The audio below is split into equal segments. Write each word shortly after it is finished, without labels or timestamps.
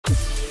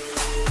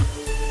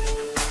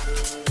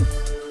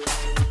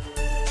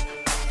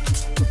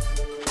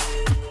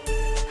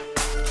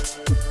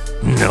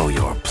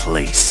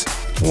place,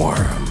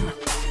 worm.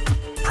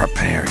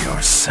 Prepare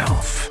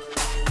yourself.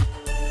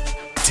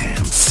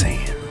 Damn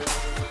Saiyan.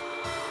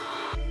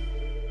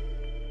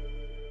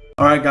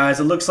 Alright guys,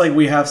 it looks like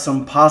we have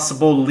some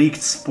possible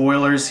leaked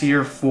spoilers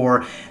here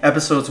for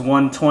episodes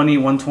 120,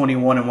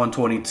 121, and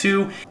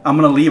 122. I'm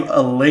going to leave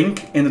a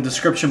link in the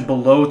description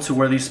below to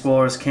where these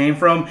spoilers came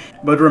from.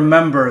 But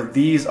remember,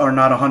 these are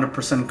not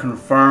 100%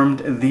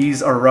 confirmed.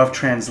 These are rough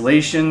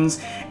translations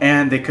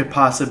and they could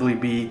possibly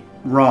be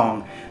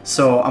wrong.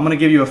 So I'm going to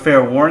give you a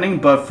fair warning,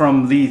 but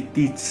from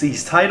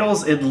these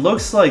titles, it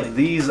looks like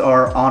these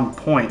are on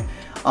point,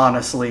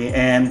 honestly.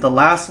 And the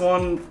last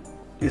one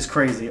is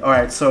crazy.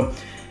 Alright, so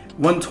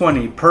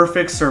 120,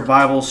 Perfect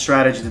Survival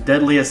Strategy, The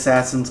Deadly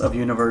Assassins of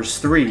Universe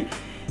 3.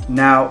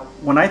 Now,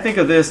 when I think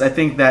of this, I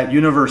think that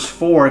Universe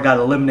 4 got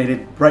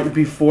eliminated right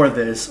before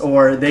this,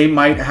 or they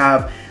might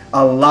have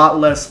a lot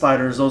less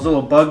fighters. Those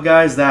little bug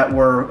guys that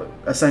were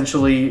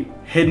essentially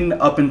hidden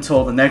up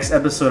until the next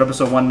episode,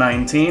 episode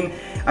 119.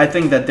 I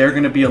think that they're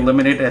going to be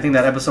eliminated. I think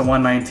that episode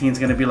 119 is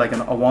going to be like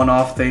a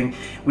one-off thing.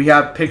 We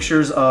have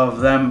pictures of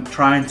them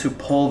trying to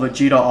pull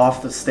Vegeta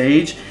off the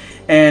stage.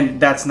 And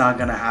that's not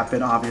going to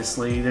happen,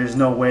 obviously. There's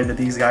no way that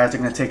these guys are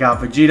going to take out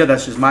Vegeta.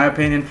 That's just my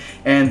opinion.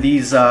 And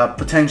these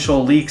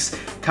potential leaks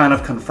kind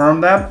of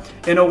confirm that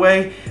in a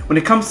way. When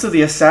it comes to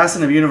the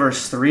Assassin of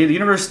Universe 3, the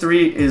Universe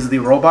 3 is the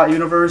robot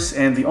universe.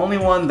 And the only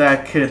one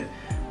that could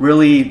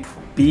really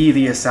be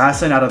the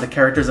assassin out of the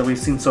characters that we've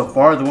seen so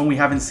far, the one we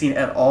haven't seen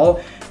at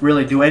all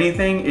really do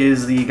anything,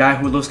 is the guy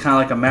who looks kind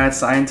of like a mad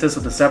scientist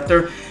with a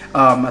scepter.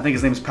 I think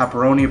his name is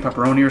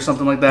Pepperoni or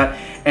something like that.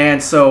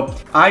 And so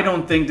I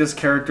don't think this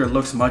character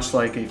looks much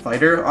like a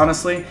fighter,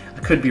 honestly. I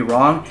could be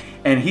wrong.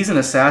 And he's an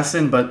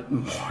assassin, but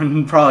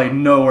probably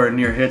nowhere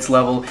near Hit's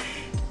level.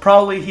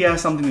 Probably he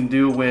has something to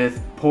do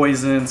with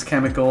poisons,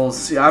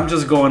 chemicals. I'm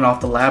just going off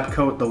the lab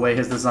coat, the way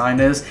his design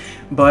is.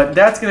 But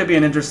that's going to be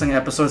an interesting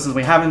episode since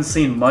we haven't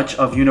seen much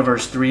of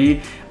Universe 3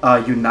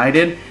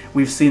 united.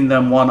 We've seen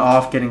them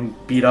one-off getting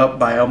beat up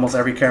by almost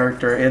every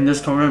character in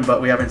this tournament,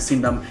 but we haven't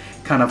seen them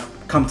kind of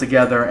come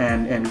together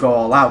and go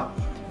all out.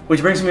 Which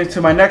brings me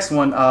to my next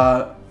one,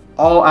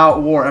 All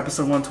Out War,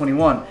 episode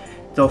 121.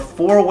 The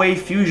 4-way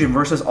fusion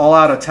versus All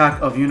Out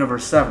Attack of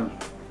Universe 7.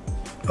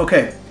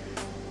 Okay.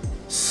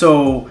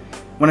 So,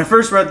 when I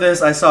first read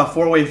this, I saw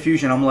 4-way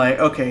fusion. I'm like,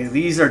 okay,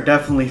 these are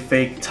definitely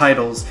fake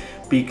titles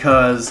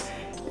because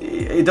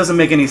it doesn't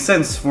make any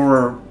sense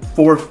for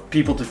 4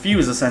 people to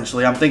fuse,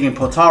 essentially. I'm thinking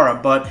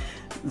Potara, but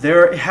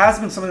there has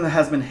been something that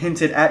has been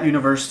hinted at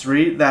Universe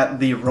 3 that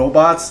the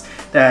robots,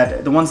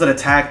 that the ones that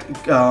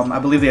attacked, I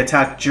believe they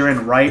attacked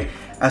Jiren right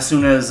as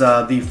soon as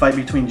the fight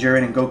between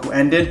Jiren and Goku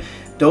ended.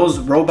 Those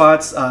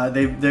robots,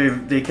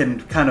 they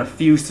can kind of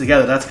fuse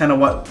together. That's kind of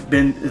what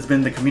has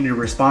been the community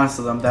response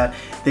to them, that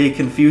they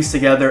can fuse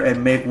together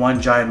and make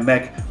one giant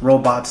mech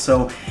robot.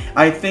 So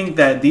I think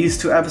that these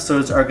 2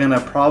 episodes are going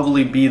to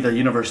probably be the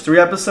Universe 3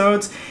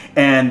 episodes,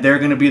 and they're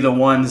going to be the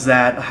ones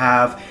that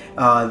have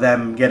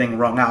them getting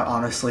wrung out,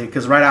 honestly,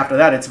 because right after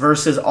that it's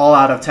versus All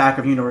Out Attack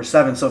of Universe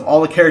 7. So if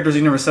all the characters in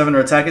Universe 7 are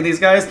attacking these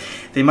guys,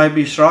 they might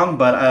be strong,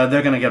 but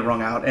they're going to get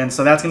wrung out. And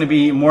so that's going to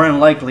be more than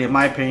likely, in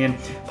my opinion,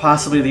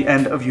 possibly the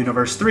end of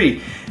Universe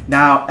 3.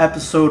 Now,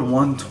 episode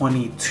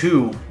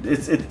 122,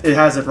 it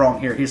has it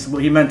wrong here.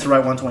 He meant to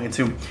write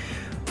 122.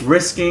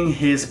 Risking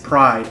his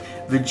pride.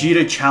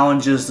 Vegeta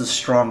challenges the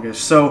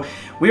strongest. So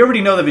we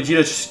already know that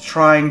Vegeta's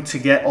trying to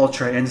get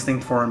Ultra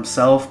Instinct for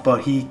himself,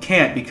 but he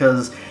can't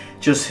because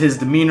just his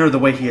demeanor, the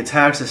way he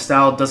attacks, his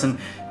style doesn't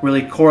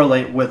really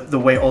correlate with the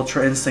way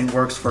Ultra Instinct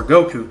works for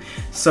Goku.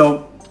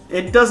 So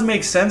it does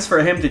make sense for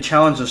him to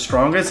challenge the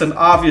strongest, and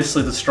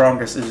obviously the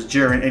strongest is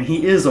Jiren, and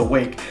he is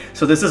awake,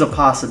 so this is a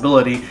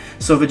possibility.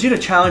 So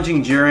Vegeta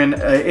challenging Jiren,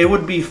 it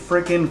would be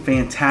freaking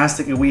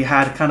fantastic if we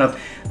had kind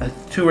of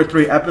 2 or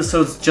 3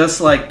 episodes just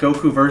like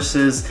Goku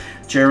versus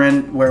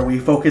Jiren, where we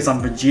focus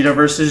on Vegeta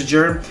versus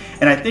Jiren.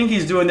 And I think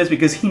he's doing this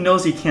because he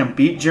knows he can't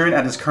beat Jiren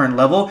at his current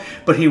level,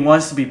 but he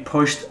wants to be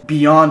pushed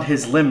beyond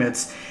his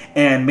limits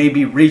and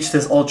maybe reach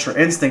this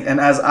Ultra Instinct. And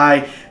as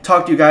I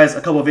talked to you guys a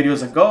couple of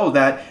videos ago,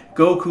 that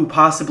Goku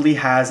possibly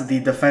has the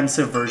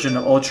defensive version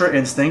of Ultra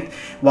Instinct,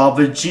 while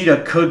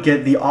Vegeta could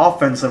get the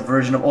offensive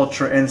version of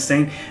Ultra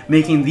Instinct,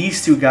 making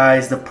these 2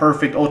 guys the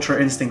perfect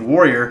Ultra Instinct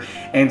warrior,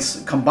 and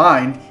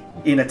combined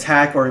in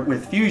attack or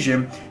with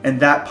fusion, and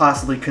that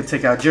possibly could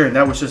take out Jiren.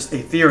 That was just a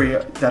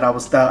theory that I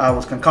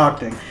was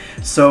concocting.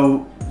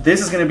 So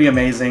this is going to be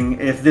amazing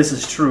if this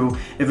is true.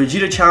 If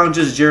Vegeta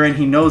challenges Jiren,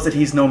 he knows that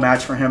he's no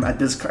match for him at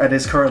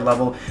his current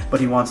level, but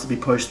he wants to be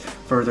pushed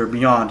further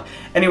beyond.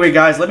 Anyway,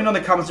 guys, let me know in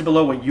the comments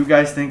below what you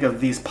guys think of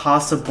these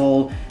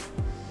possible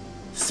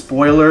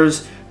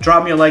spoilers.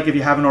 Drop me a like if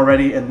you haven't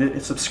already,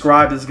 and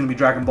subscribe. This is going to be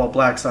Dragon Ball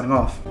Black signing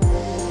off.